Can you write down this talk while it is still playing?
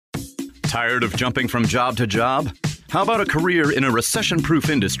Tired of jumping from job to job? How about a career in a recession-proof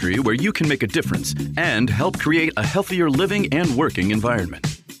industry where you can make a difference and help create a healthier living and working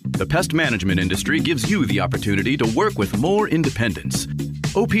environment? The pest management industry gives you the opportunity to work with more independence.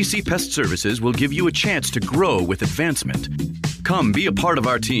 OPC Pest Services will give you a chance to grow with advancement. Come be a part of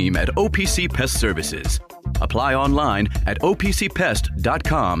our team at OPC Pest Services. Apply online at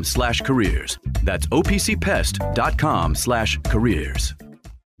opcpest.com/careers. That's opcpest.com/careers.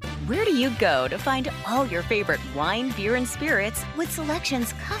 Where do you go to find all your favorite wine, beer, and spirits with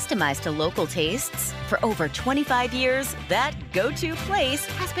selections customized to local tastes? For over 25 years, that go-to place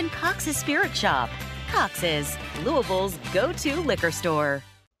has been Cox's Spirit Shop. Cox's, Louisville's go-to liquor store.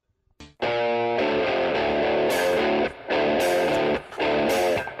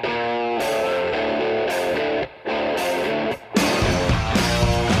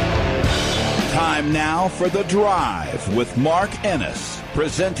 Time now for The Drive with Mark Ennis,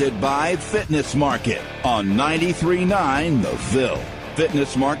 presented by Fitness Market on 93.9 The Ville.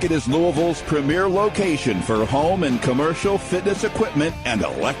 Fitness Market is Louisville's premier location for home and commercial fitness equipment and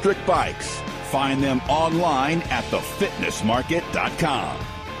electric bikes. Find them online at thefitnessmarket.com.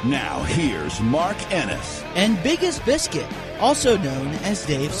 Now here's Mark Ennis. And Biggest Biscuit, also known as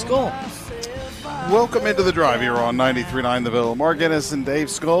Dave Skull. Welcome into The Drive here on 93.9 The Ville. Mark Ennis and Dave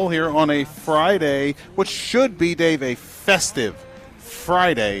Skull here on a Friday, which should be, Dave, a festive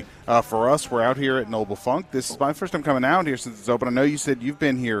Friday for us. We're out here at Noble Funk. This is my first time coming out here since it's open. I know you said you've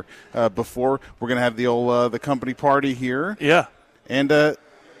been here before. We're going to have the old the company party here. Yeah. And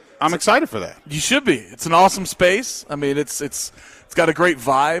I'm excited for that. You should be. It's an awesome space. I mean, it's got a great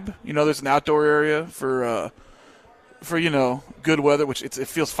vibe. You know, there's an outdoor area for good weather, which it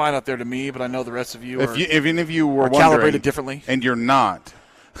feels fine out there to me, but I know the rest of you if any of you were calibrated differently. And you're not,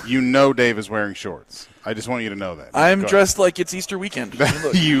 you know Dave is wearing shorts. I just want you to know that. I'm dressed like it's Easter weekend.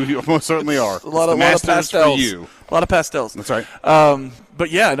 You most certainly are. A lot of pastels. For you. A lot of pastels. That's right.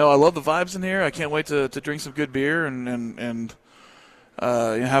 But yeah, no, I love the vibes in here. I can't wait to drink some good beer and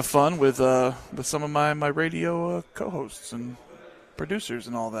have fun with some of my radio co-hosts and producers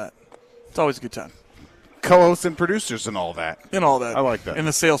and all that. It's always a good time. Co-hosts and producers and all that. And all that. I like that. And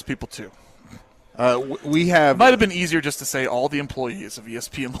the salespeople, too. We have. It might have been easier just to say all the employees of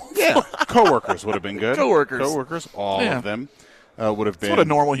ESPN. Yeah, coworkers would have been good. Coworkers, all of them would have been. That's what a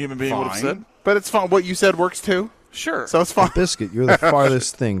normal human being would have fine. said. But it's fine. What you said works too. Sure. So it's fine. Biscuit, you're the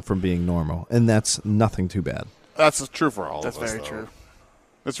farthest thing from being normal, and that's nothing too bad. That's true for all of us. That's very true.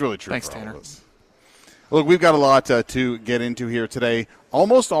 That's really true. Thanks, for all Tanner. of us. Look, we've got a lot to get into here today.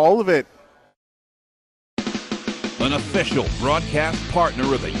 Almost all of it. An official broadcast partner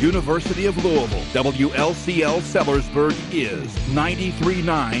of the University of Louisville, WLCL Sellersburg is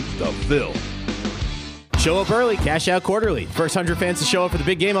 93.9 The Ville. Show up early, cash out quarterly. First 100 fans to show up for the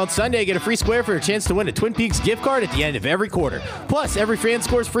big game on Sunday get a free square for a chance to win a Twin Peaks gift card at the end of every quarter. Plus, every fan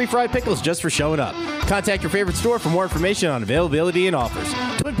scores free fried pickles just for showing up. Contact your favorite store for more information on availability and offers.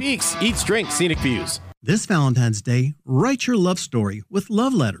 Twin Peaks, eats, drinks, scenic views. This Valentine's Day, write your love story with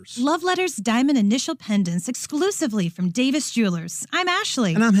Love Letters. Love Letters diamond initial pendants exclusively from Davis Jewelers. I'm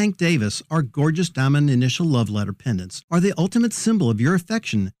Ashley. And I'm Hank Davis. Our gorgeous diamond initial love letter pendants are the ultimate symbol of your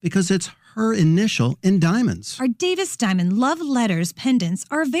affection because it's her initial in diamonds. Our Davis Diamond Love Letters pendants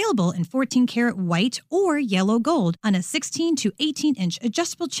are available in 14-karat white or yellow gold on a 16 to 18-inch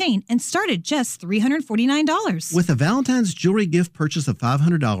adjustable chain and start at just $349. With a Valentine's jewelry gift purchase of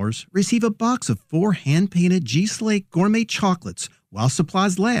 $500, receive a box of 4 hand-painted G-Slate gourmet chocolates while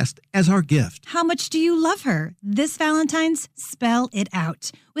supplies last as our gift. How much do you love her? This Valentine's, spell it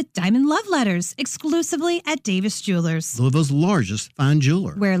out with Diamond Love Letters exclusively at Davis Jewelers. Louisville's largest fine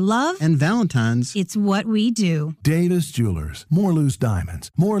jeweler. Where love and Valentine's, it's what we do. Davis Jewelers. More loose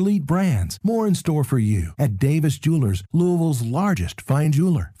diamonds, more elite brands, more in store for you at Davis Jewelers, Louisville's largest fine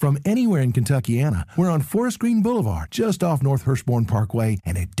jeweler. From anywhere in Kentuckiana, we're on Forest Green Boulevard, just off North Hirschborn Parkway,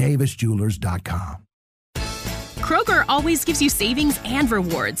 and at davisjewelers.com. Kroger always gives you savings and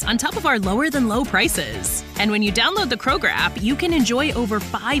rewards on top of our lower-than-low prices. And when you download the Kroger app, you can enjoy over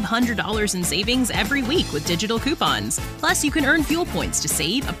 $500 in savings every week with digital coupons. Plus, you can earn fuel points to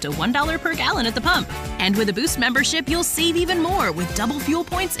save up to $1 per gallon at the pump. And with a Boost membership, you'll save even more with double fuel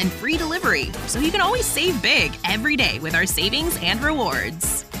points and free delivery. So you can always save big every day with our savings and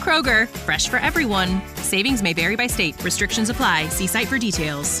rewards. Kroger, fresh for everyone. Savings may vary by state. Restrictions apply. See site for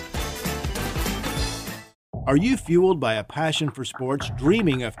details. Are you fueled by a passion for sports,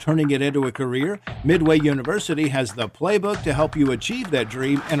 dreaming of turning it into a career? Midway University has the playbook to help you achieve that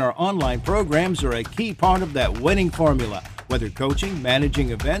dream, and our online programs are a key part of that winning formula. Whether coaching, managing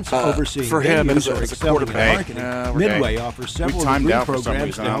events, overseeing for him venues, or as a excelling in quarterback. marketing, Midway offers several degree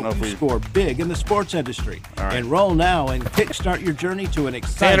programs to help you score big in the sports industry. Right. Enroll now and kickstart your journey to an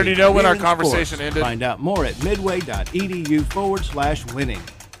exciting Tanner, do you know when career our in conversation sports. ended? Find out more at midway.edu/winning.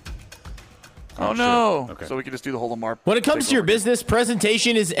 Oh, no. Okay. So we can just do the whole Lamar. When it comes to your business,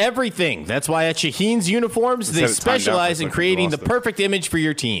 presentation is everything. That's why at Shaheen's Uniforms, they specialize in creating the perfect image for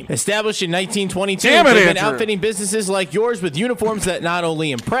your team. Established in 1922, they've been outfitting businesses like yours with uniforms that not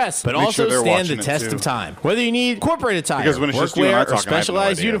only impress, but also stand the test of time. Whether you need corporate attire, workwear, or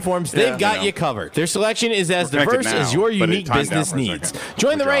specialized uniforms, they've got you covered. Their selection is as diverse as your unique business needs.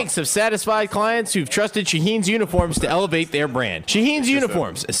 Join the ranks of satisfied clients who've trusted Shaheen's Uniforms to elevate their brand. Shaheen's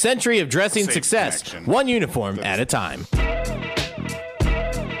Uniforms, a century of dressing success. One uniform at a time.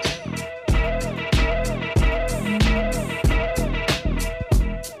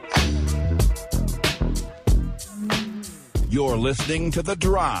 You're listening to The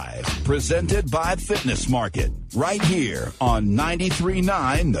Drive, presented by Fitness Market, right here on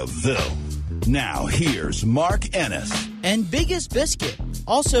 93.9 The Ville. Now, here's Mark Ennis. And Biggest Biscuit,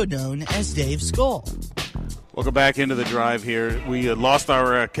 also known as Dave Skull. Welcome back into The Drive here. We lost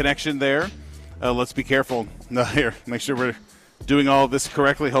our connection there. Let's be careful here. Make sure we're doing all of this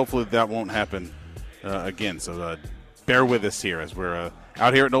correctly. Hopefully that won't happen again. So bear with us here as we're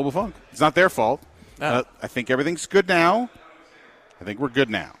out here at Noble Funk. It's not their fault. I think everything's good now. I think we're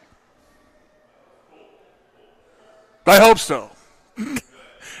good now. I hope so. Do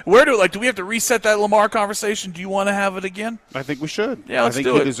we have to reset that Lamar conversation? Do you want to have it again? I think we should. Yeah, let's do it. I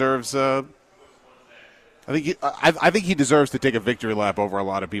think he deserves. I think he deserves to take a victory lap over a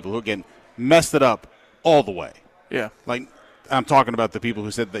lot of people who again messed it up all the way. Yeah. Like, I'm talking about the people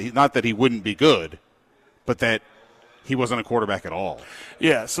who said that not that he wouldn't be good, but that he wasn't a quarterback at all.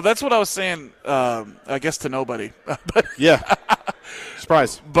 Yeah, so that's what I was saying, I guess to nobody. But yeah.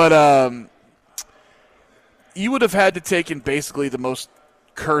 Surprise. But you would have had to take in basically the most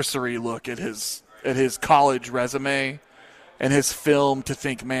cursory look at his college resume and his film to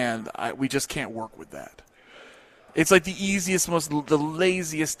think, man, we just can't work with that. It's like the easiest, the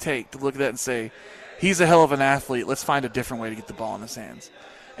laziest take to look at that and say, he's a hell of an athlete. Let's find a different way to get the ball in his hands.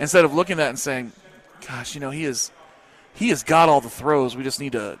 Instead of looking at that and saying, gosh, he has got all the throws. We just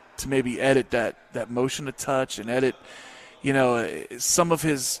need to maybe edit that motion to touch and edit, some of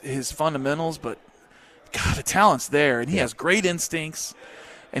his fundamentals. But, God, the talent's there. And he has great instincts,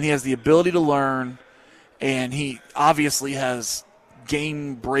 and he has the ability to learn. And he obviously has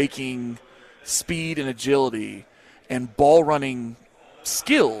game-breaking speed and agility and ball-running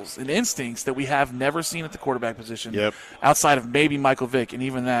skills and instincts that we have never seen at the quarterback position outside of maybe Michael Vick. And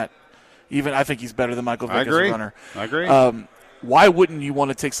even I think he's better than Michael Vick as a runner. I agree. Why wouldn't you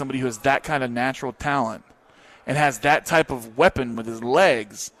want to take somebody who has that kind of natural talent and has that type of weapon with his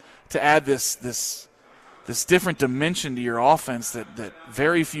legs to add this different dimension to your offense that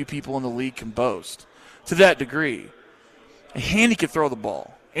very few people in the league can boast to that degree? And he can throw the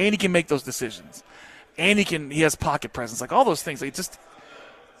ball, and he can make those decisions. And he has pocket presence, like all those things. Like just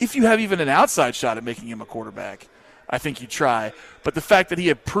if you have even an outside shot at making him a quarterback, I think you try. But the fact that he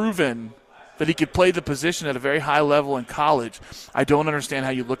had proven that he could play the position at a very high level in college, I don't understand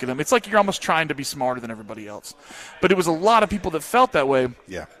how you look at him. It's like you're almost trying to be smarter than everybody else. But it was a lot of people that felt that way.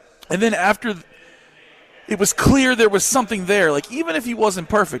 Yeah. And then after it was clear there was something there, like even if he wasn't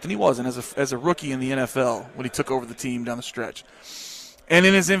perfect, and he wasn't as a rookie in the NFL when he took over the team down the stretch. And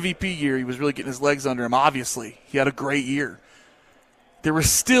in his MVP year, he was really getting his legs under him. Obviously, he had a great year. There were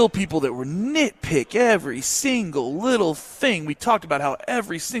still people that were nitpick every single little thing. We talked about how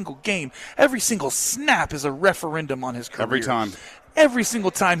every single game, every single snap is a referendum on his career. Every time. Every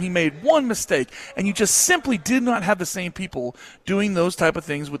single time he made one mistake, and you just simply did not have the same people doing those type of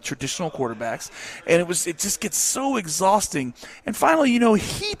things with traditional quarterbacks, and it just gets so exhausting. And finally,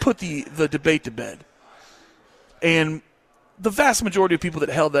 he put the debate to bed. And the vast majority of people that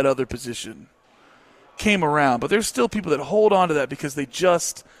held that other position came around, but there's still people that hold on to that because they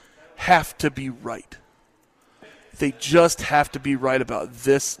just have to be right. They just have to be right about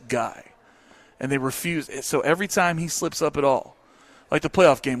this guy, and they refuse. So every time he slips up at all, like the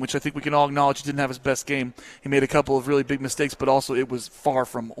playoff game, which I think we can all acknowledge he didn't have his best game, he made a couple of really big mistakes, but also it was far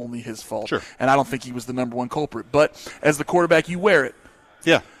from only his fault. Sure. And I don't think he was the number one culprit. But as the quarterback, you wear it.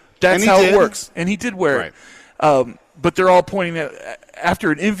 Yeah. That's how it works. And he did wear it. But they're all pointing at,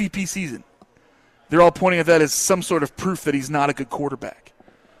 after an MVP season, they're all pointing at that as some sort of proof that he's not a good quarterback.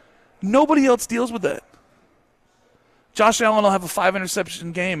 Nobody else deals with that. Josh Allen will have a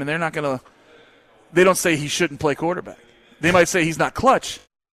 5-interception game, and they don't say he shouldn't play quarterback. They might say he's not clutch.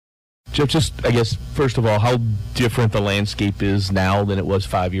 Jeff, just, I guess, first of all, how different the landscape is now than it was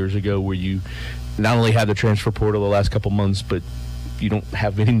 5 years ago, where you not only had the transfer portal the last couple months, but you don't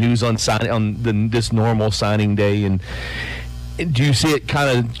have any news on this normal signing day. And do you see it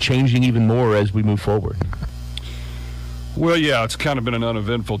kind of changing even more as we move forward? Well, yeah, it's kind of been an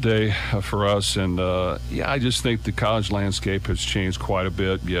uneventful day for us. And, I just think the college landscape has changed quite a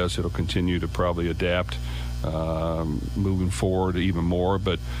bit. Yes, it'll continue to probably adapt moving forward even more.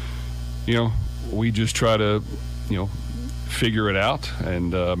 But we just try to, figure it out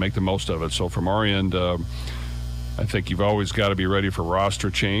and make the most of it. So from our end, I think you've always got to be ready for roster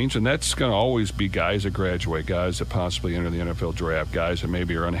change, and that's going to always be guys that graduate, guys that possibly enter the NFL draft, guys that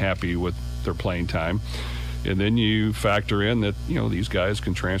maybe are unhappy with their playing time. And then you factor in that, these guys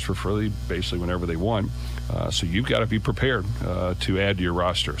can transfer freely basically whenever they want. So you've got to be prepared to add to your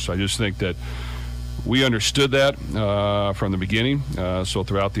roster. So I just think that we understood that from the beginning. So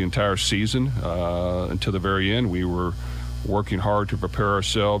throughout the entire season until the very end, we were working hard to prepare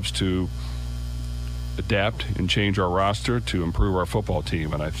ourselves to adapt and change our roster to improve our football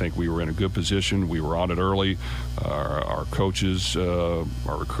team. And I think we were in a good position. We were on it early. Our coaches, our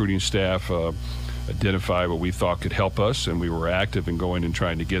recruiting staff identified what we thought could help us, and we were active in going and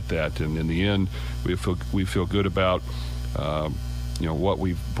trying to get that. And in the end, we feel good about what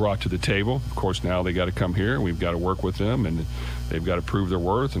we've brought to the table. Of course, now they got to come here. We've got to work with them, and they've got to prove their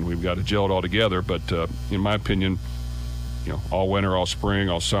worth, and we've got to gel it all together. But in my opinion, all winter, all spring,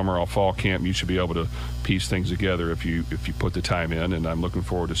 all summer, all fall camp, you should be able to piece things together if you put the time in. And I'm looking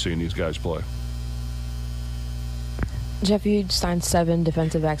forward to seeing these guys play. Jeff, you signed 7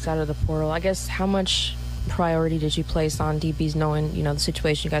 defensive backs out of the portal. I guess how much priority did you place on DBs, knowing the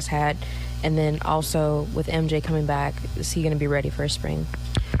situation you guys had, and then also with MJ coming back, is he going to be ready for spring?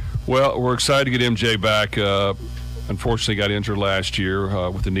 Well, we're excited to get MJ back. Unfortunately, got injured last year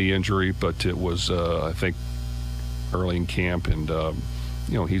with a knee injury, but it was I think early in camp, and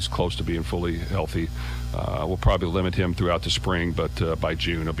he's close to being fully healthy. We'll probably limit him throughout the spring, but by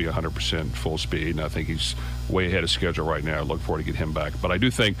June he'll be 100% full speed, and I think he's way ahead of schedule right now. I look forward to get him back. But I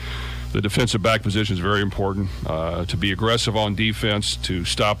do think the defensive back position is very important to be aggressive on defense, to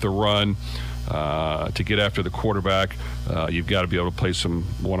stop the run, to get after the quarterback. You've got to be able to play some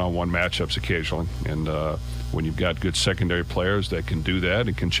one-on-one matchups occasionally, and when you've got good secondary players that can do that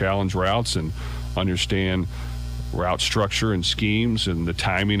and can challenge routes and understand route structure and schemes and the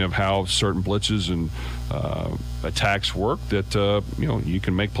timing of how certain blitzes and attacks work, that you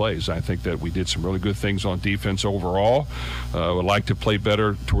can make plays. I think that we did some really good things on defense overall. Would like to play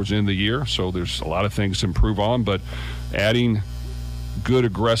better towards the end of the year, so there's a lot of things to improve on, but adding good,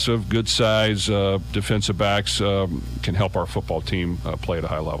 aggressive, good size defensive backs can help our football team play at a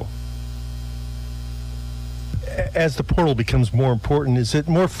high level. As the portal becomes more important, is it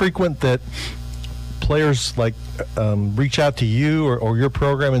more frequent that players reach out to you or your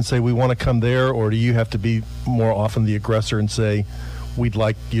program and say, we want to come there, or do you have to be more often the aggressor and say, we'd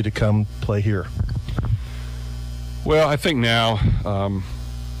like you to come play here? Well, I think now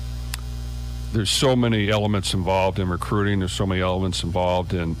there's so many elements involved in recruiting. There's so many elements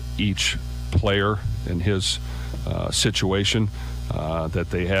involved in each player and his situation that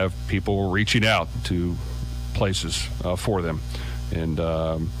they have people reaching out to places for them. And,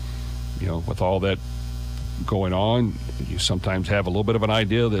 with all that going on, you sometimes have a little bit of an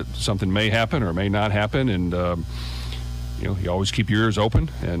idea that something may happen or may not happen. And, you always keep your ears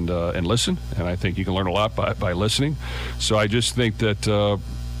open and listen. And I think you can learn a lot by listening. So I just think that,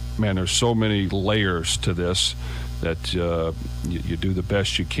 there's so many layers to this that you do the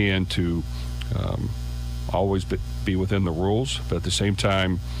best you can to always be within the rules, but at the same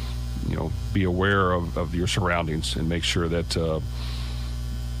time, be aware of your surroundings and make sure that,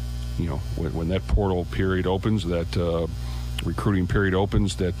 when that portal period opens, that recruiting period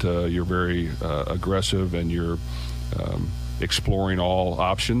opens, that you're very aggressive and you're exploring all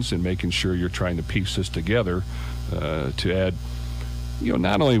options and making sure you're trying to piece this together to add,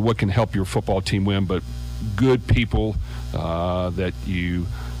 not only what can help your football team win, but good people that you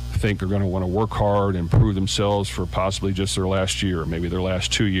think are going to want to work hard and prove themselves for possibly just their last year or maybe their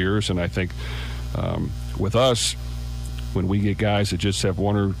last 2 years. And I think with us, when we get guys that just have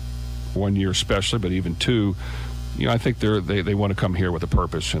 1 year especially, but even 2, I think they want to come here with a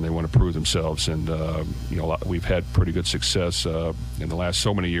purpose and they want to prove themselves. And we've had pretty good success in the last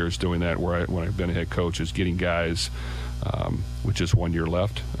so many years doing that. When I've been a head coach, is getting guys with just 1 year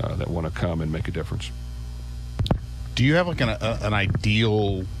left that want to come and make a difference. Do you have an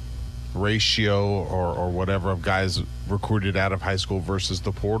ideal ratio or whatever of guys recruited out of high school versus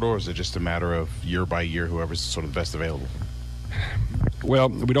the portal, or is it just a matter of year by year whoever's sort of best available? Well,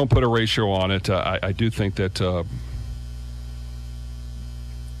 we don't put a ratio on it. I do think that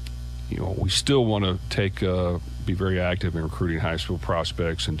we still want to be very active in recruiting high school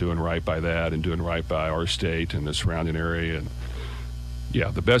prospects and doing right by that and doing right by our state and the surrounding area. And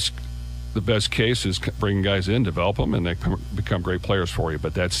yeah, the best case is bringing guys in, develop them, and they become great players for you.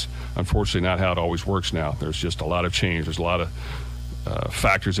 But that's unfortunately not how it always works now. There's just a lot of change. There's a lot of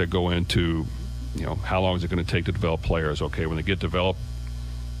factors that go into, how long is it going to take to develop players? Okay, when they get developed,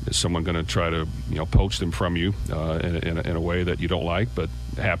 is someone going to try to, poach them from you in a way that you don't like, but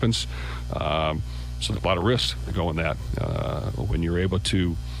it happens. So there's a lot of risks that go in that. When you're able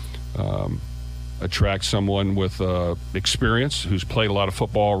to attract someone with experience who's played a lot of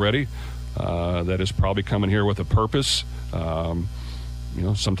football already, that is probably coming here with a purpose.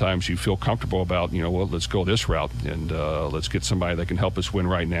 Sometimes you feel comfortable about, well, let's go this route and let's get somebody that can help us win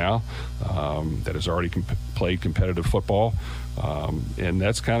right now, that has already played competitive football. And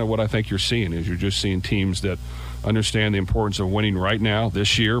that's kind of what I think you're seeing, is you're just seeing teams that understand the importance of winning right now,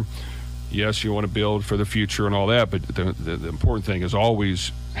 this year. Yes, you want to build for the future and all that, but the important thing is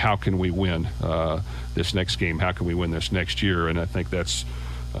always, how can we win this next game? How can we win this next year? And I think that's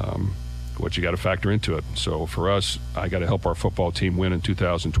what you got to factor into it. So for us, I got to help our football team win in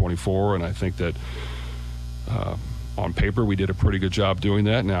 2024, and I think that on paper we did a pretty good job doing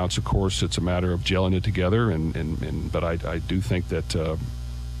that. Now it's a matter of gelling it together, but I do think that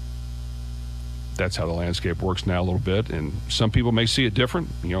that's how the landscape works now a little bit, and some people may see it different.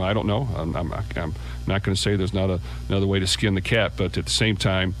 I don't know. I'm not going to say there's not another way to skin the cat, but at the same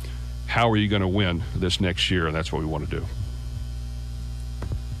time, how are you going to win this next year? And that's what we want to do.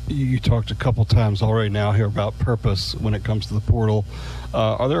 You talked a couple times already now here about purpose when it comes to the portal.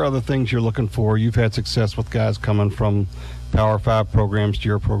 Are there other things you're looking for? You've had success with guys coming from Power 5 programs to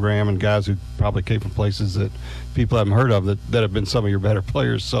your program, and guys who probably came from places that people haven't heard of that have been some of your better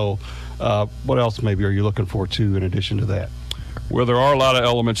players. So what else maybe are you looking for, too, in addition to that? Well, there are a lot of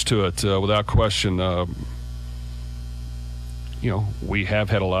elements to it, without question. We have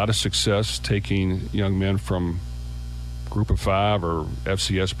had a lot of success taking young men from Group of 5 or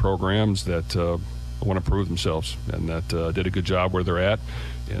FCS programs that want to prove themselves and that did a good job where they're at.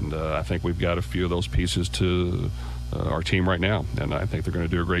 And I think we've got a few of those pieces to our team right now. And I think they're going to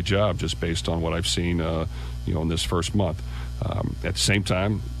do a great job just based on what I've seen, in this first month. At the same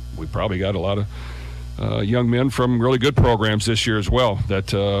time, we probably got a lot of young men from really good programs this year as well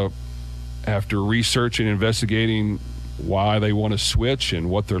that after researching and investigating why they want to switch and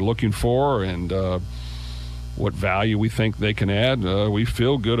what they're looking for and what value we think they can add, we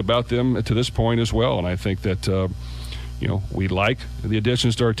feel good about them to this point as well. And I think that, we like the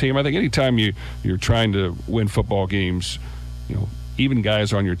additions to our team. I think anytime you're trying to win football games, even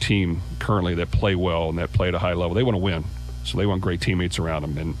guys on your team currently that play well and that play at a high level, they want to win. So they want great teammates around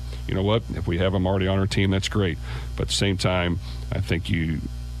them. And you know what? If we have them already on our team, that's great. But at the same time, I think you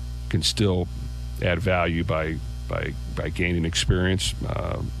can still add value by gaining experience,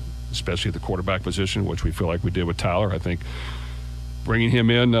 especially at the quarterback position, which we feel like we did with Tyler. I think bringing him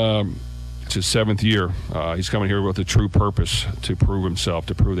in, it's his 7th year. He's coming here with a true purpose to prove himself,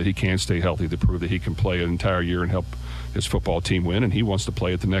 to prove that he can stay healthy, to prove that he can play an entire year and help his football team win, and he wants to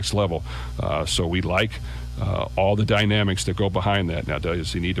play at the next level. So we like all the dynamics that go behind that. Now,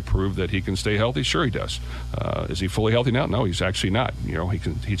 does he need to prove that he can stay healthy? Sure he does. Is he fully healthy now? No, he's actually not.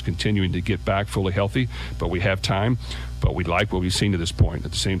 He's continuing to get back fully healthy, but we have time. But we like what we've seen to this point.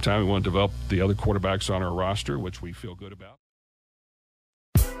 At the same time, we want to develop the other quarterbacks on our roster, which we feel good about.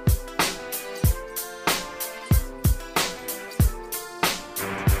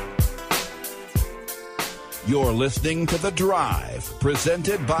 You're listening to The Drive,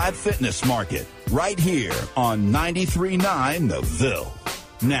 presented by Fitness Market, right here on 93.9 The Ville.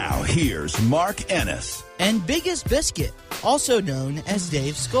 Now, here's Mark Ennis. And Biggest Biscuit, also known as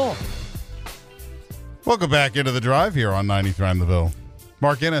Dave Skull. Welcome back into The Drive here on 93.9 The Ville.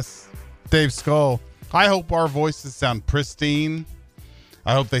 Mark Ennis, Dave Skull. I hope our voices sound pristine.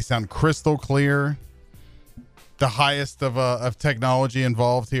 I hope they sound crystal clear. The highest of technology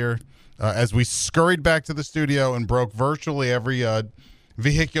involved here. As we scurried back to the studio and broke virtually every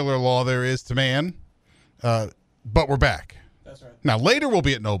vehicular law there is to man. But we're back. That's right. Now, later we'll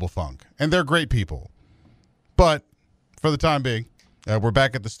be at Noble Funk, and they're great people. But for the time being, we're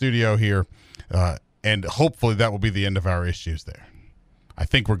back at the studio here, and hopefully that will be the end of our issues there. I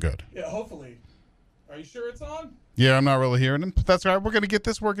think we're good. Yeah, hopefully. Are you sure it's on? Yeah, I'm not really hearing them. That's right. We're going to get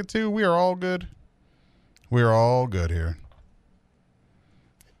this working, too. We are all good. We are all good here.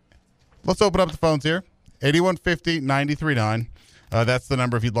 Let's open up the phones here. 8150-939. That's the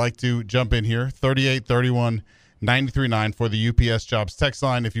number if you'd like to jump in here. 3831-93 93.9 for the UPS Jobs text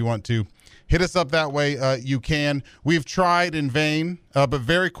line. If you want to hit us up that way, you can. We've tried in vain, but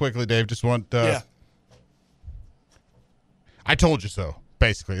very quickly, Dave, just want I told you so,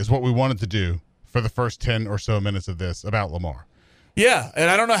 basically, is what we wanted to do for the first 10 or so minutes of this about Lamar. Yeah, and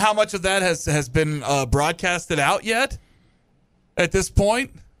I don't know how much of that has been broadcasted out yet at this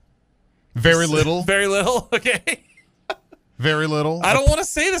point. Very little. Very little, okay. Very little. I don't want to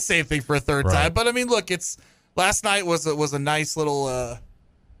say the same thing for a third time, but I mean, look, last night was a nice little,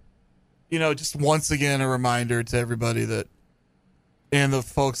 just once again a reminder to everybody that, and the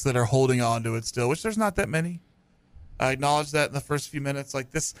folks that are holding on to it still, which there's not that many. I acknowledge that in the first few minutes. Like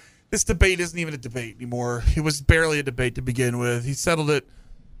this debate isn't even a debate anymore. It was barely a debate to begin with. He settled it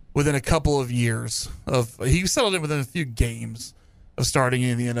within a couple of years he settled it within a few games of starting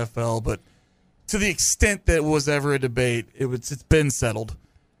in the NFL, but to the extent that it was ever a debate, it's been settled,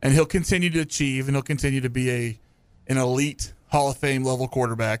 and he'll continue to achieve, and he'll continue to be an elite Hall of Fame level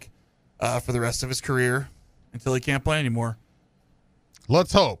quarterback for the rest of his career until he can't play anymore.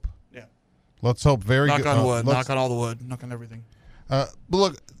 Let's hope. Yeah. Let's hope. Very knock good. On wood. Knock on all the wood. Knock on everything. But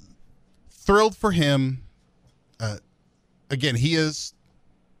look, thrilled for him. Again, he is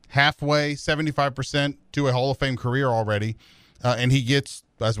halfway, 75% to a Hall of Fame career already, and he gets,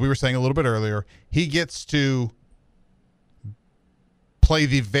 as we were saying a little bit earlier, he gets to play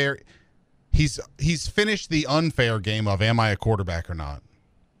he's finished the unfair game of am I a quarterback or not.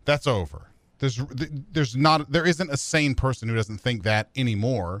 That's over. There isn't a sane person who doesn't think that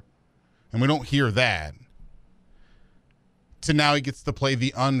anymore, and we don't hear that. So now he gets to play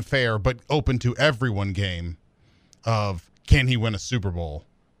the unfair but open to everyone game of can he win a Super Bowl,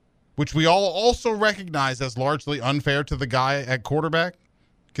 which we all also recognize as largely unfair to the guy at quarterback,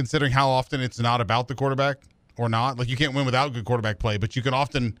 considering how often it's not about the quarterback or not. Like, you can't win without good quarterback play, but you can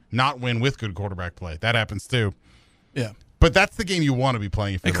often not win with good quarterback play. That happens too. Yeah. But that's the game you want to be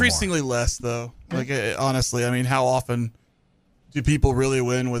playing. Increasingly less, though. Like, honestly, I mean, how often do people really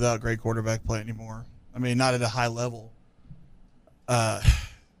win without great quarterback play anymore? I mean, not at a high level.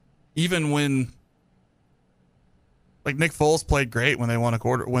 Even when, like, Nick Foles played great when they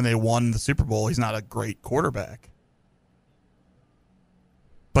won the Super Bowl, he's not a great quarterback.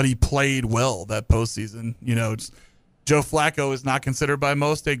 But he played well that postseason. Joe Flacco is not considered by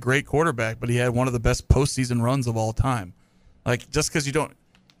most a great quarterback, but he had one of the best postseason runs of all time. Like, just because you don't,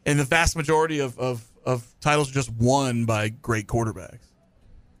 and the vast majority of titles are just won by great quarterbacks.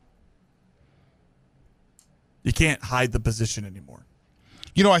 You can't hide the position anymore.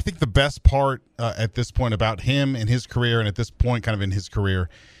 I think the best part at this point about him and his career, and at this point kind of in his career,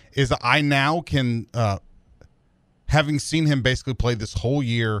 is I now can, having seen him basically play this whole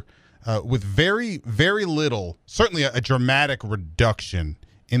year with very, very little, certainly a dramatic reduction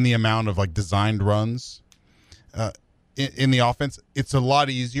in the amount of like designed runs in the offense, it's a lot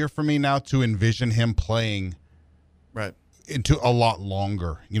easier for me now to envision him playing into a lot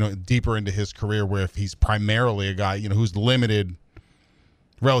longer, deeper into his career, where if he's primarily a guy, who's limited,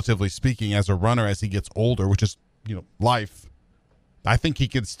 relatively speaking, as a runner as he gets older, which is, life, I think he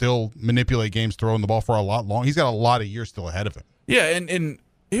could still manipulate games throwing the ball for a lot long. He's got a lot of years still ahead of him. Yeah, and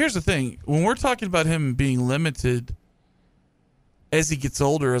here's the thing. When we're talking about him being limited as he gets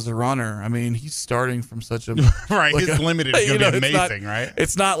older as a runner, I mean, he's starting from such a... right, his limited is going to be amazing, right?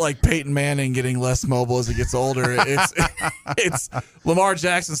 It's not like Peyton Manning getting less mobile as he gets older. It's Lamar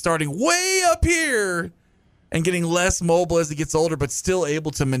Jackson starting way up here and getting less mobile as he gets older, but still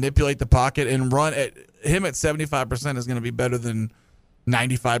able to manipulate the pocket and run. Him at 75% is going to be better than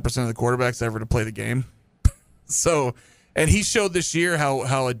 95% of the quarterbacks ever to play the game. So, and he showed this year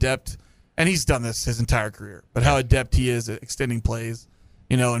how adept, and he's done this his entire career, but how adept he is at extending plays,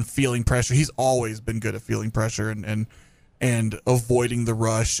 and feeling pressure. He's always been good at feeling pressure and avoiding the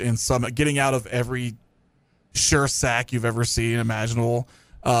rush and getting out of every sure sack you've ever seen imaginable.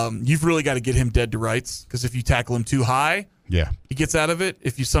 You've really got to get him dead to rights, because if you tackle him too high, he gets out of it.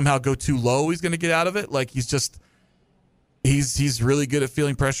 If you somehow go too low, he's going to get out of it. Like, he's really good at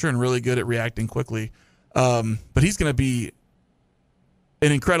feeling pressure and really good at reacting quickly. But he's going to be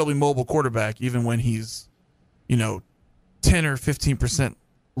an incredibly mobile quarterback, even when he's, 10 or 15%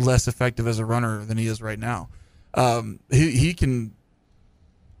 less effective as a runner than he is right now. He can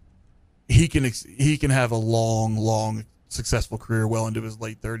have a long, successful career well into his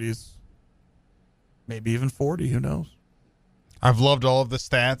late 30s, maybe even 40. Who knows? I've loved all of the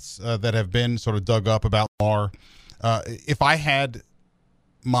stats that have been sort of dug up about Lamar. If I had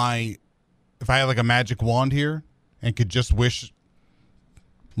like a magic wand here and could just wish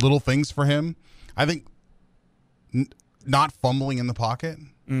little things for him, I think not fumbling in the pocket.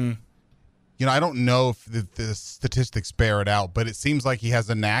 I don't know if the statistics bear it out, but it seems like he has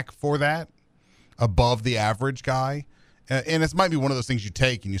a knack for that, above the average guy. And it might be one of those things you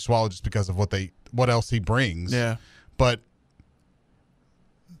take and you swallow just because of what else he brings. Yeah. But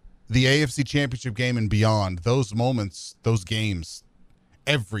the AFC Championship game and beyond, those moments, those games,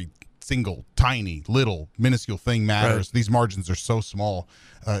 every single tiny, little, minuscule thing matters. Right. These margins are so small.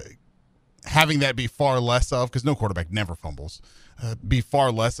 Having that be far less of, because no quarterback never fumbles, be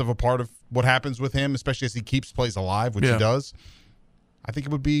far less of a part of what happens with him, especially as he keeps plays alive, which he does. I think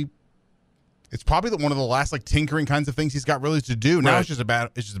it's probably one of the last tinkering kinds of things he's got really to do. Now it's just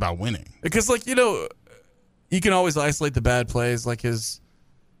about winning. Because you can always isolate the bad plays, like his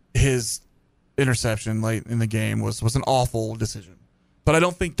interception late in the game was an awful decision. But I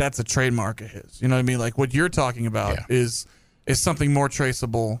don't think that's a trademark of his. You know what I mean? Like what you're talking about is something more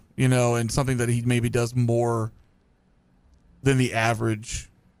traceable, and something that he maybe does more than the average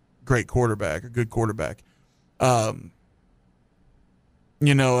great quarterback or good quarterback. I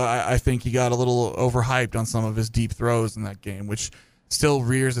think he got a little overhyped on some of his deep throws in that game, which still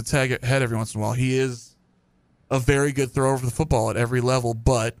rears its head every once in a while. He is a very good thrower of the football at every level,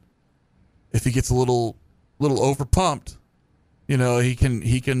 but if he gets a little overpumped,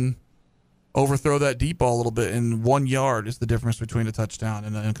 he can overthrow that deep ball a little bit, and 1 yard is the difference between a touchdown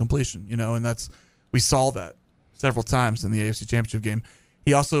and a completion, and we saw that several times in the AFC Championship game.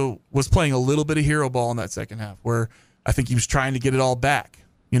 He also was playing a little bit of hero ball in that second half, where I think he was trying to get it all back,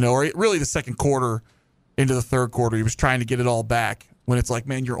 or really the second quarter into the third quarter, he was trying to get it all back when it's like,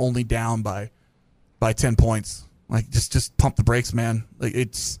 man, you're only down by 10 points. Like, just pump the brakes, man. Like,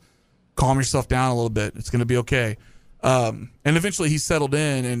 it's calm yourself down a little bit. It's going to be okay. And eventually he settled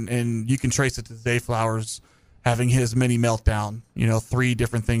in, and you can trace it to Zay Flowers having his mini meltdown. 3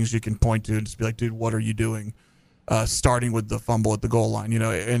 different things you can point to and just be like, dude, what are you doing? Starting with the fumble at the goal line,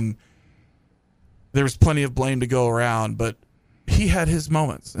 and there was plenty of blame to go around, but he had his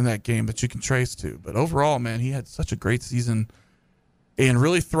moments in that game that you can trace to. But overall, man, he had such a great season and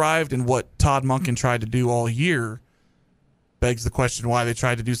really thrived in what Todd Monken tried to do all year. Begs the question why they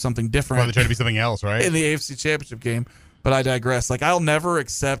tried to do something different. Why they tried to be something else, right? In the AFC Championship game. But I digress. I'll never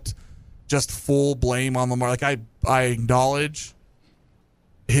accept just full blame on Lamar. I acknowledge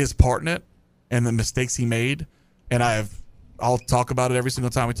his part in it and the mistakes he made, and I'll talk about it every single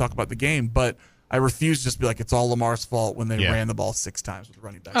time we talk about the game, but I refuse to just be like, it's all Lamar's fault when they ran the ball 6 times with the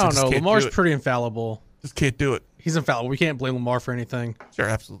running backs. I don't know. Lamar's pretty infallible. Just can't do it. He's infallible. We can't blame Lamar for anything. Sure,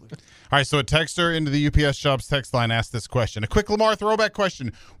 absolutely. All right, so a texter into the UPS Jobs text line asked this question. A quick Lamar throwback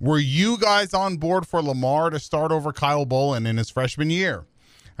question. Were you guys on board for Lamar to start over Kyle Bolin in his freshman year?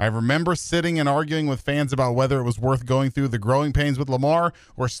 I remember sitting and arguing with fans about whether it was worth going through the growing pains with Lamar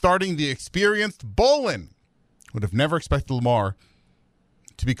or starting the experienced Bolin. Would have never expected Lamar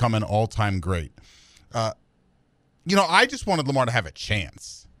to become an all-time great. I just wanted Lamar to have a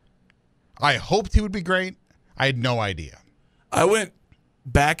chance. I hoped he would be great. I had no idea. I went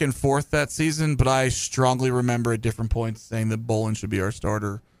back and forth that season, but I strongly remember at different points saying that Bolin should be our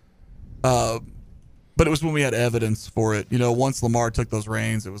starter. But it was when we had evidence for it. Once Lamar took those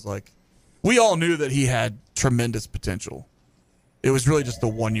reins, it was like we all knew that he had tremendous potential. It was really just a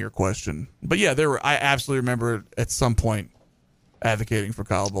 1-year question. But yeah, I absolutely remember at some point advocating for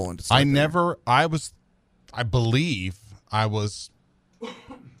Kyle Bolin to start. I believe I was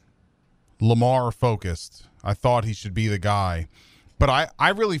Lamar focused. I thought he should be the guy. But I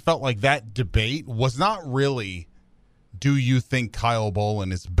really felt like that debate was not really, do you think Kyle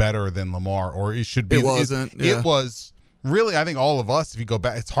Bolin is better than Lamar? Or it should be. It wasn't. It was really, I think all of us, if you go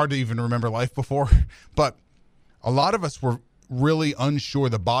back, it's hard to even remember life before. But a lot of us were really unsure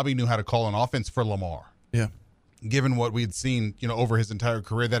that Bobby knew how to call an offense for Lamar. Yeah. Given what we had seen, over his entire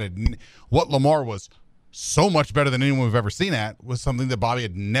career, what Lamar was so much better than anyone we've ever seen at was something that Bobby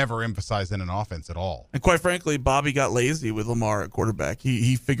had never emphasized in an offense at all. And quite frankly, Bobby got lazy with Lamar at quarterback.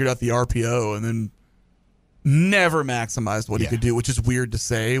 He figured out the RPO and then never maximized what he could do, which is weird to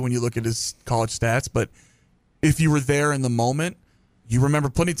say when you look at his college stats. But if you were there in the moment, you remember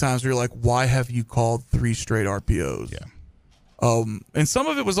plenty of times where you're like, why have you called 3 straight RPOs? Yeah. And some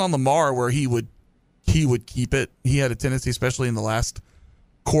of it was on Lamar where he would keep it. He had a tendency, especially in the last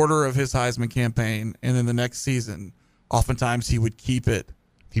quarter of his Heisman campaign, and then the next season, oftentimes he would keep it.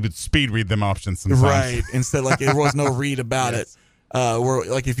 He would speed read them options sometimes. Right. Instead, there was no read about it. Where,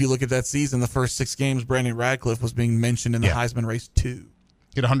 if you look at that season, the first 6 games, Brandon Radcliffe was being mentioned in the Heisman race too.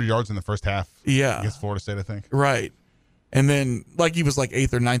 He had 100 yards in the first half. Yeah. Against Florida State, I think. Right. And then, he was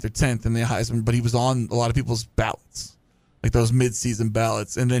 8th or 9th or 10th in the Heisman, but he was on a lot of people's ballots, those mid-season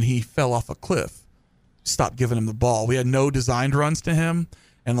ballots, and then he fell off a cliff. Stopped giving him the ball. We had no designed runs to him.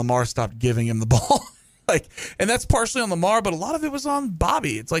 and Lamar stopped giving him the ball. And that's partially on Lamar, but a lot of it was on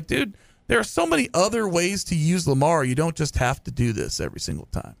Bobby. It's like, dude, there are so many other ways to use Lamar. You don't just have to do this every single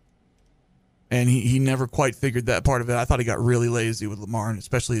time. And he never quite figured that part of it. I thought he got really lazy with Lamar, and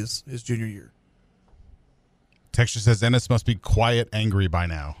especially his junior year. Texture says Ennis must be quiet, angry by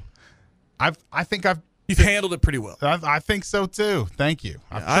now. You've handled it pretty well. I think so too. Thank you.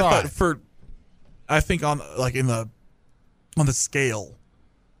 I think on the scale,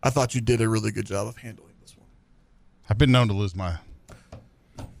 I thought you did a really good job of handling this one. I've been known to lose my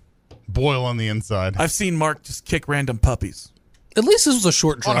boil on the inside. I've seen Mark just kick random puppies. At least this was a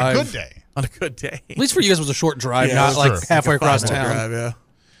short drive. On a good day. On a good day. At least for you guys, it was a short drive, not like halfway across town. Drive, yeah.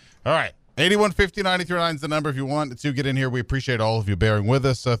 All right. 8150-939 is the number if you want to get in here. We appreciate all of you bearing with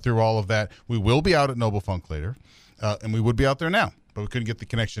us through all of that. We will be out at Noble Funk later, and we would be out there now, but we couldn't get the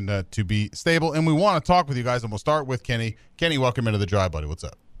connection to be stable. And we want to talk with you guys, and we'll start with Kenny. Kenny, welcome into the drive, buddy. What's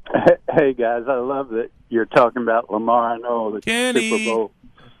up? Hey, guys. I love that you're talking about Lamar. I know the Kenny. Super Bowl.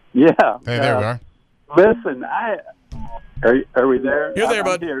 Yeah. Hey, there we are. Listen, are we there? You're there,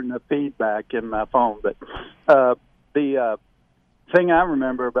 bud. I'm hearing the feedback in my phone, but the thing I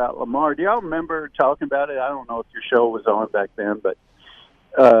remember about Lamar, do y'all remember talking about it? I don't know if your show was on back then, but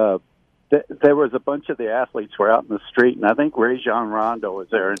there was a bunch of the athletes were out in the street, and I think Rajon Rondo was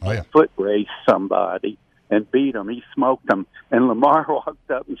there, and he foot raced somebody and beat him. He smoked him, and Lamar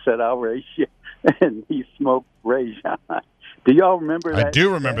walked up and said, "I'll race you," and he smoked Rajon. Do y'all remember that? I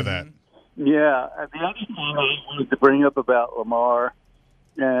do remember that. Yeah. The other thing I wanted to bring up about Lamar,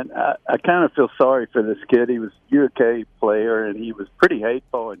 and I kind of feel sorry for this kid. He was a UK player, and he was pretty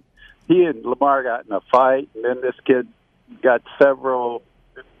hateful. And he and Lamar got in a fight, and then this kid got several.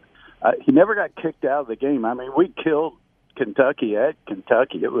 He never got kicked out of the game. I mean, we killed Kentucky at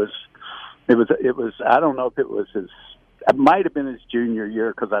Kentucky. It was. I don't know if it was his. It might have been his junior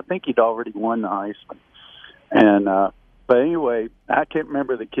year because I think he'd already won the Heisman. And but anyway, I can't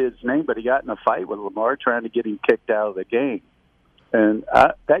remember the kid's name, but he got in a fight with Lamar trying to get him kicked out of the game. And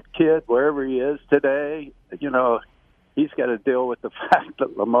that kid, wherever he is today, he's got to deal with the fact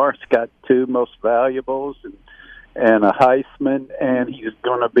that Lamar's got 2 most valuables and a Heisman, and he's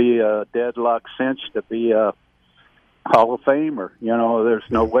going to be a deadlock cinch to be a Hall of Famer. There's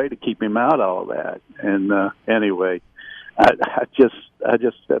no way to keep him out of all that. And anyway, I'm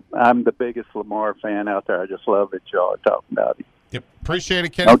the biggest Lamar fan out there. I just love that y'all are talking about him. Yep. Appreciate it,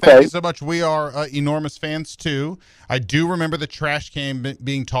 Kenny. Okay. Thank you so much. We are enormous fans, too. I do remember the trash can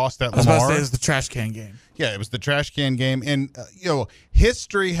being tossed at Lamar. I was about to say it was the trash can game. Yeah, it was the trash can game. And,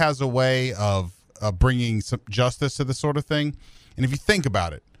 history has a way of bringing some justice to this sort of thing. And if you think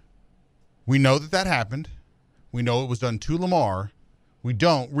about it, we know that happened. We know it was done to Lamar. We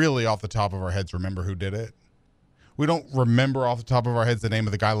don't really, off the top of our heads, remember who did it. We don't remember off the top of our heads the name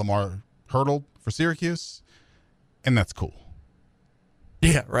of the guy Lamar hurdled for Syracuse. And that's cool.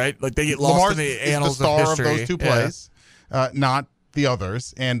 Yeah, right? Like they get lost Lamar in the annals the star of history. Of those 2 plays, not the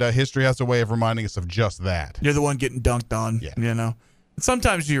others. And history has a way of reminding us of just that. You're the one getting dunked on, And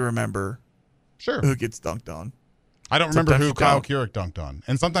sometimes you remember who gets dunked on. I don't remember who Kyle Keurig dunked on.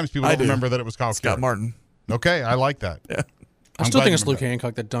 And sometimes people don't remember that it was Kyle Scott Keurig. Martin. Okay, I like that. Yeah. I still think it's Luke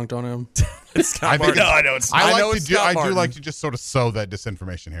Hancock that dunked on him. It's Scott Martin. I do like to just sort of sow that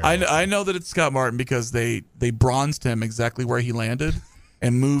disinformation here. I know that it's Scott Martin because they bronzed him exactly where he landed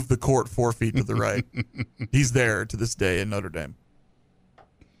and moved the court 4 feet to the right. He's there to this day in Notre Dame.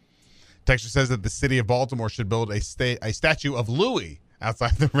 Texture says that the city of Baltimore should build a statue of Louis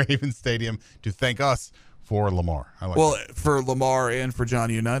outside the Ravens Stadium to thank us for Lamar. I like that. For Lamar and for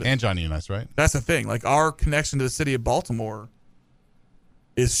Johnny Unitas. And Johnny Unitas, right? That's the thing. Like, our connection to the city of Baltimore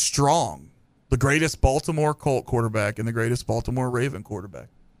is strong. The greatest Baltimore Colt quarterback and the greatest Baltimore Raven quarterback.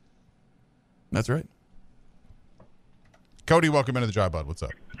 That's right. Cody, welcome into the drive, bud. What's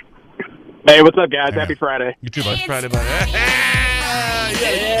up? Hey, what's up, guys? Happy Friday. You too, bud. Friday, bud.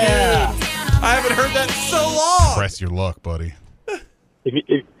 Yeah. I haven't heard that in so long. Press your luck, buddy.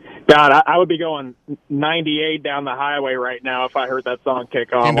 God, I would be going 98 down the highway right now if I heard that song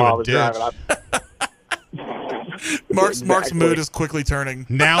kick off while I was driving. Mark's mood is quickly turning.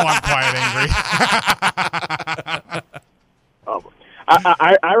 Now I'm quite angry.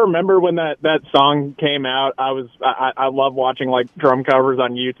 I remember when that song came out. I love watching like drum covers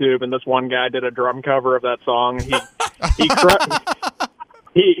on YouTube, and this one guy did a drum cover of that song.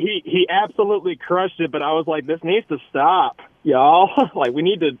 He absolutely crushed it, but I was like, this needs to stop, y'all. Like, we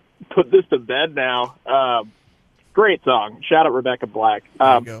need to put this to bed now. Great song. Shout out Rebecca Black.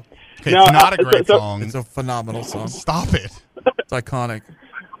 There you go. Okay, it's not a great song. It's a phenomenal song. Stop it. It's iconic.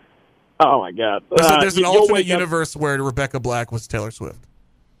 Oh, my God. There's an alternate universe where Rebecca Black was Taylor Swift.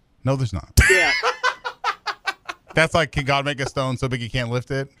 No, there's not. Yeah. That's like, can God make a stone so big he can't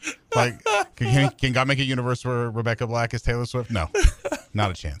lift it? Like, can God make a universe where Rebecca Black is Taylor Swift? No,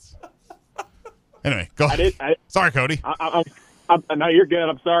 not a chance. Anyway, go ahead. Sorry, Cody. No, you're good.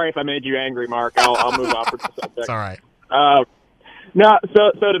 I'm sorry if I made you angry, Mark. I'll move on from the subject. It's all right. No,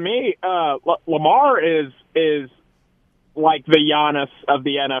 so to me, Lamar is like the Giannis of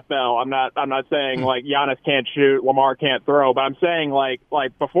the NFL. I'm not saying like Giannis can't shoot, Lamar can't throw, but I'm saying like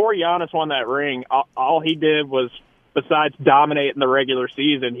before Giannis won that ring, all he did was, besides dominate in the regular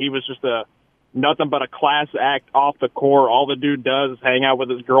season, he was just nothing but a class act off the court. All the dude does is hang out with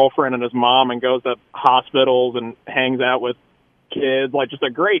his girlfriend and his mom and goes to hospitals and hangs out with kids, like just a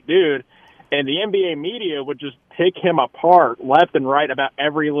great dude. And the NBA media would just pick him apart left and right about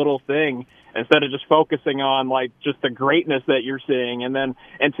every little thing instead of just focusing on like just the greatness that you're seeing. And then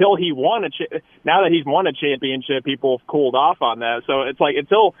until he won now that he's won a championship, people have cooled off on that. So it's like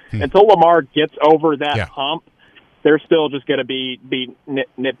until Lamar gets over that hump, they're still just going to be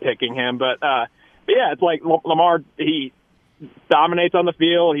nitpicking him. But yeah, it's like Lamar, he dominates on the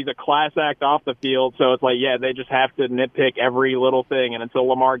field. He's a class act off the field. So it's like, yeah, they just have to nitpick every little thing. And until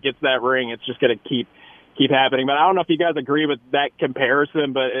Lamar gets that ring, it's just going to keep happening. But I don't know if you guys agree with that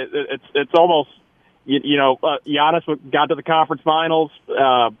comparison, but it's almost, Giannis got to the conference finals,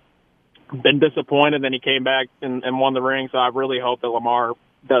 been disappointed, then he came back and won the ring. So I really hope that Lamar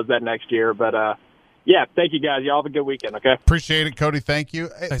does that next year. But, yeah, thank you guys. Y'all have a good weekend, okay? Appreciate it, Cody. Thank you.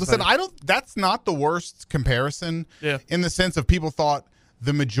 Thanks, listen, buddy. that's not the worst comparison in the sense of people thought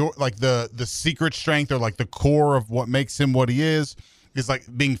the secret strength or like the core of what makes him what he is like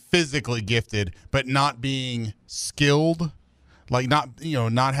being physically gifted, but not being skilled, like not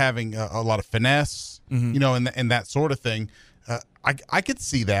having a lot of finesse, and that sort of thing. I could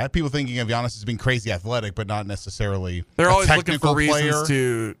see that. People thinking of Giannis as being crazy athletic, but not necessarily They're a always looking technical for reasons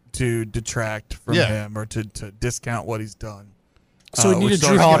player. to detract from him or to discount what he's done. So we need a which is Drew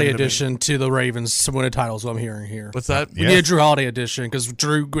always Holiday going to be. edition to the Ravens to win a title is what I'm hearing here. What's that? We need a Drew Holiday edition because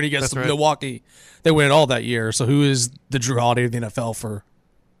Drew, when he gets That's to right. Milwaukee, they win it all that year. So who is the Drew Holiday of the NFL for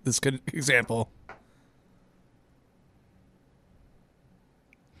this good example?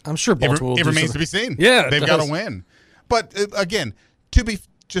 I'm sure Baltimore will It do remains something. to be seen. Yeah, they've got to win. But again, to be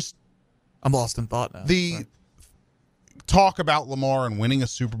just, I'm lost in thought now. The talk about Lamar and winning a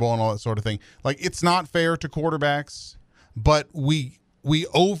Super Bowl and all that sort of thing, like it's not fair to quarterbacks, but we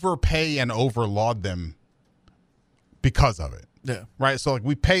overpay and overlaud them because of it. Yeah. Right. So like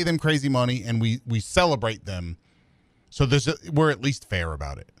we pay them crazy money and we celebrate them. So we're at least fair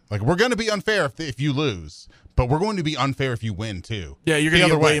about it. Like we're going to be unfair if you lose, but we're going to be unfair if you win too. Yeah, you're going to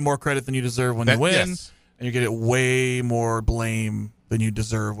The get other way way. more credit than you deserve when you win, yes. and you get way more blame than you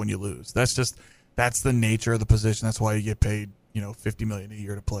deserve when you lose. That's the nature of the position. That's why you get paid, $50 million a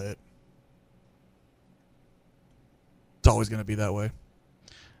year to play it. It's always going to be that way.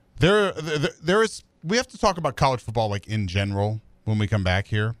 There is. We have to talk about college football like in general when we come back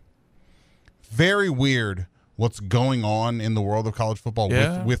here. Very weird what's going on in the world of college football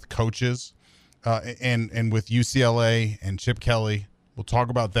with coaches and with UCLA and Chip Kelly. We'll talk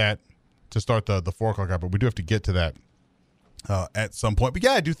about that to start the 4 o'clock hour, but we do have to get to that at some point. But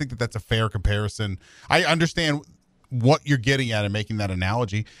yeah, I do think that that's a fair comparison. I understand what you're getting at and making that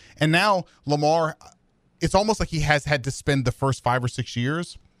analogy. And now Lamar, it's almost like he has had to spend the first 5 or 6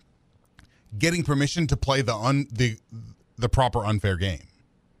 years getting permission to play the proper unfair game.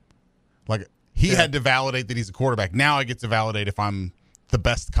 Like he had to validate that he's a quarterback. Now I get to validate if I'm the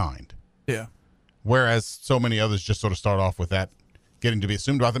best kind. Yeah. Whereas so many others just sort of start off with that getting to be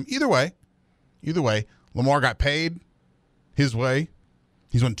assumed about them. Either way, Lamar got paid his way.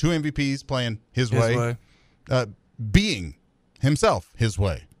 He's won 2 MVPs playing his way. Being himself his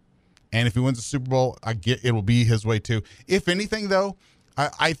way. And if he wins a Super Bowl, it will be his way too. If anything, though,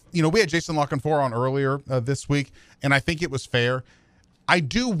 we had Jason Lockenfor on earlier this week, and I think it was fair. I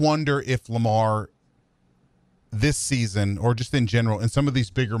do wonder if Lamar this season, or just in general, in some of these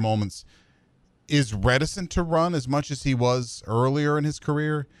bigger moments, is reticent to run as much as he was earlier in his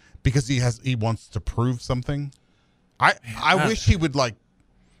career because he wants to prove something. I wish he would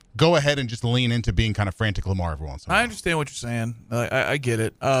go ahead and just lean into being kind of frantic Lamar every once in a while. I understand what you're saying. I get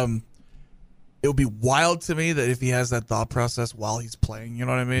it. It would be wild to me that if he has that thought process while he's playing, you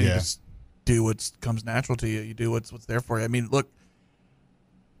know what I mean? Yeah. You just do what comes natural to you. You do what's there for you. I mean, look,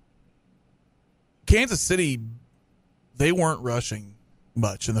 Kansas City, they weren't rushing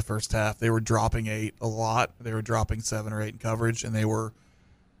much in the first half. They were dropping 8 a lot. They were dropping 7 or 8 in coverage, and they were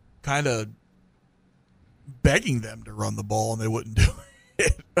kind of begging them to run the ball, and they wouldn't do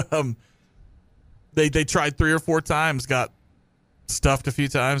it. They tried 3 or 4 times, got stuffed a few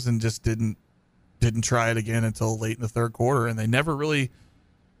times and just didn't try it again until late in the third quarter, and they never really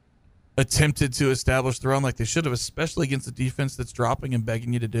attempted to establish the run like they should have, especially against a defense that's dropping and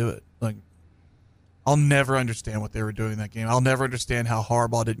begging you to do it. Like, I'll never understand what they were doing in that game. I'll never understand how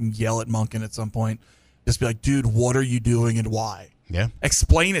Harbaugh didn't yell at Monken at some point. Just be like, dude, what are you doing and why? Yeah.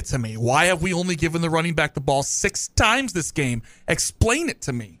 Explain it to me. Why have we only given the running back the ball 6 times this game? Explain it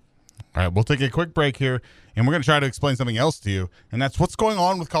to me. All right, we'll take a quick break here, and we're going to try to explain something else to you, and that's what's going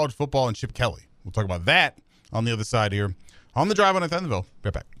on with college football and Chip Kelly. We'll talk about that on the other side here on The Drive on Nathanville.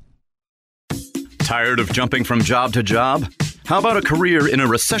 Right back. Tired of jumping from job to job? How about a career in a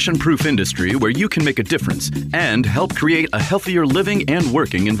recession-proof industry where you can make a difference and help create a healthier living and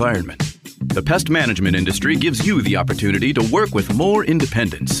working environment? The pest management industry gives you the opportunity to work with more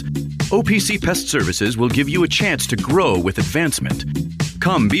independence. OPC Pest Services will give you a chance to grow with advancement.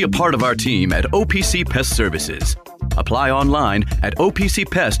 Come be a part of our team at OPC Pest Services. Apply online at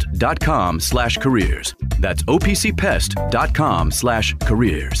opcpest.com/careers. That's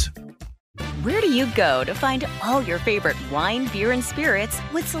opcpest.com/careers. Where do you go to find all your favorite wine, beer, and spirits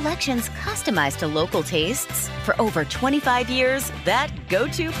with selections customized to local tastes? For over 25 years, that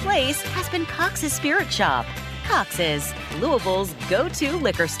go-to place has been Cox's Spirit Shop. Cox's, Louisville's go-to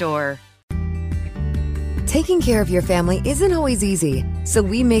liquor store. Taking care of your family isn't always easy, so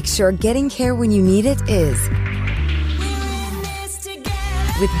we make sure getting care when you need it is.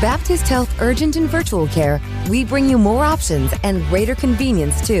 With Baptist Health Urgent and Virtual Care, we bring you more options and greater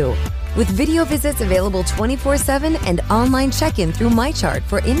convenience, too. With video visits available 24/7 and online check-in through MyChart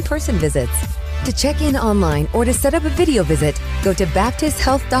for in-person visits. To check in online or to set up a video visit, go to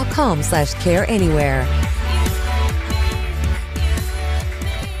baptisthealth.com/careanywhere.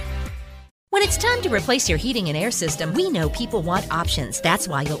 When it's time to replace your heating and air system, we know people want options. That's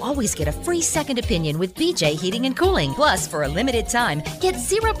why you'll always get a free second opinion with BJ Heating and Cooling. Plus, for a limited time, get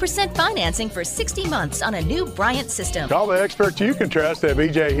 0% financing for 60 months on a new Bryant system. Call the experts you can trust at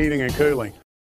BJ Heating and Cooling.